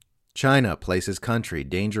China places country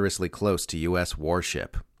dangerously close to U.S.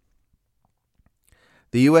 warship.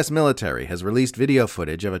 The U.S. military has released video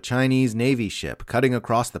footage of a Chinese Navy ship cutting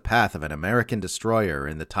across the path of an American destroyer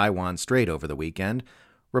in the Taiwan Strait over the weekend,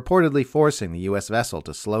 reportedly forcing the U.S. vessel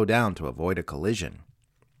to slow down to avoid a collision.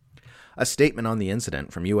 A statement on the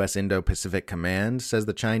incident from U.S. Indo-Pacific Command says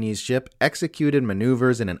the Chinese ship executed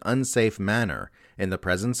maneuvers in an unsafe manner in the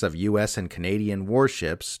presence of U.S. and Canadian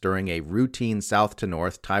warships during a routine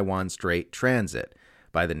south-to-north Taiwan Strait transit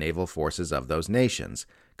by the naval forces of those nations,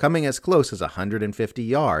 coming as close as 150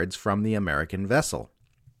 yards from the American vessel.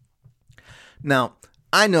 Now,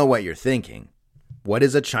 I know what you're thinking. What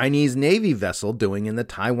is a Chinese Navy vessel doing in the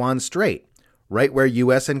Taiwan Strait, right where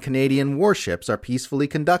U.S. and Canadian warships are peacefully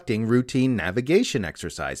conducting routine navigation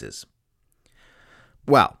exercises?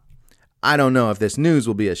 Well, I don't know if this news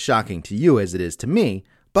will be as shocking to you as it is to me,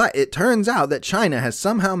 but it turns out that China has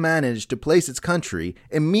somehow managed to place its country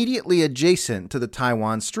immediately adjacent to the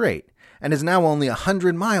Taiwan Strait, and is now only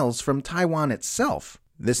 100 miles from Taiwan itself.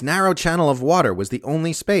 This narrow channel of water was the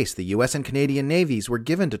only space the U.S. and Canadian navies were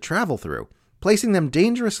given to travel through, placing them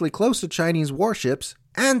dangerously close to Chinese warships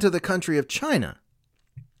and to the country of China.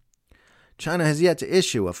 China has yet to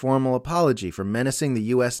issue a formal apology for menacing the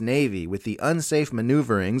U.S. Navy with the unsafe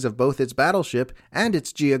maneuverings of both its battleship and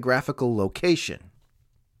its geographical location.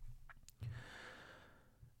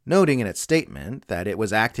 Noting in its statement that it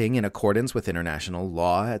was acting in accordance with international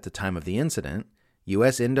law at the time of the incident,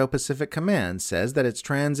 U.S. Indo-Pacific Command says that its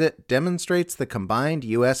transit demonstrates the combined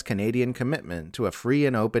U.S.-Canadian commitment to a free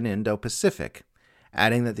and open Indo-Pacific,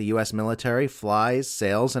 adding that the U.S. military flies,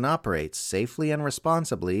 sails, and operates safely and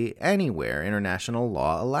responsibly anywhere international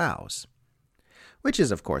law allows. Which is,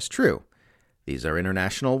 of course, true. These are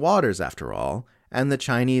international waters, after all, and the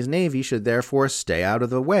Chinese Navy should therefore stay out of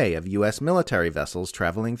the way of U.S. military vessels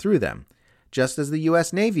traveling through them, just as the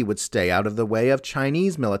U.S. Navy would stay out of the way of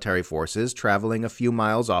Chinese military forces traveling a few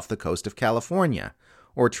miles off the coast of California,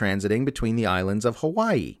 or transiting between the islands of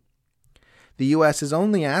Hawaii. The U.S. is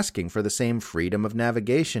only asking for the same freedom of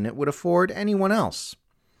navigation it would afford anyone else.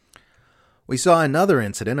 We saw another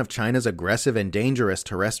incident of China's aggressive and dangerous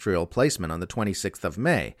terrestrial placement on the 26th of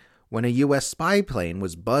May, when a U.S. spy plane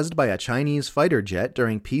was buzzed by a Chinese fighter jet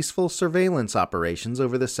during peaceful surveillance operations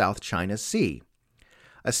over the South China Sea.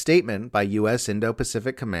 A statement by U.S.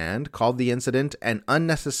 Indo-Pacific Command called the incident an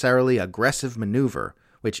unnecessarily aggressive maneuver,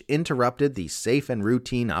 which interrupted the safe and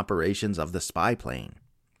routine operations of the spy plane.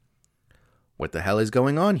 What the hell is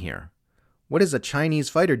going on here? What is a Chinese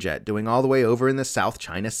fighter jet doing all the way over in the South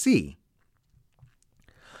China Sea?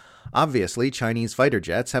 Obviously, Chinese fighter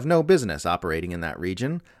jets have no business operating in that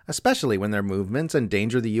region, especially when their movements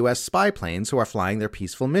endanger the U.S. spy planes who are flying their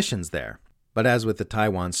peaceful missions there. But as with the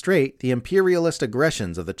Taiwan Strait, the imperialist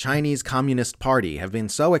aggressions of the Chinese Communist Party have been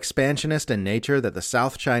so expansionist in nature that the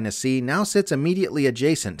South China Sea now sits immediately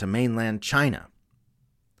adjacent to mainland China.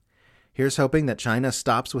 Here's hoping that China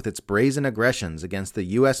stops with its brazen aggressions against the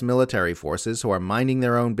U.S. military forces who are minding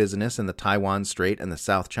their own business in the Taiwan Strait and the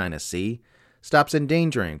South China Sea, stops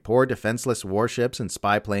endangering poor defenseless warships and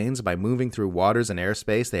spy planes by moving through waters and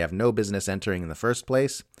airspace they have no business entering in the first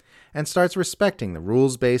place, and starts respecting the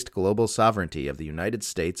rules-based global sovereignty of the United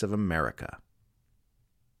States of America.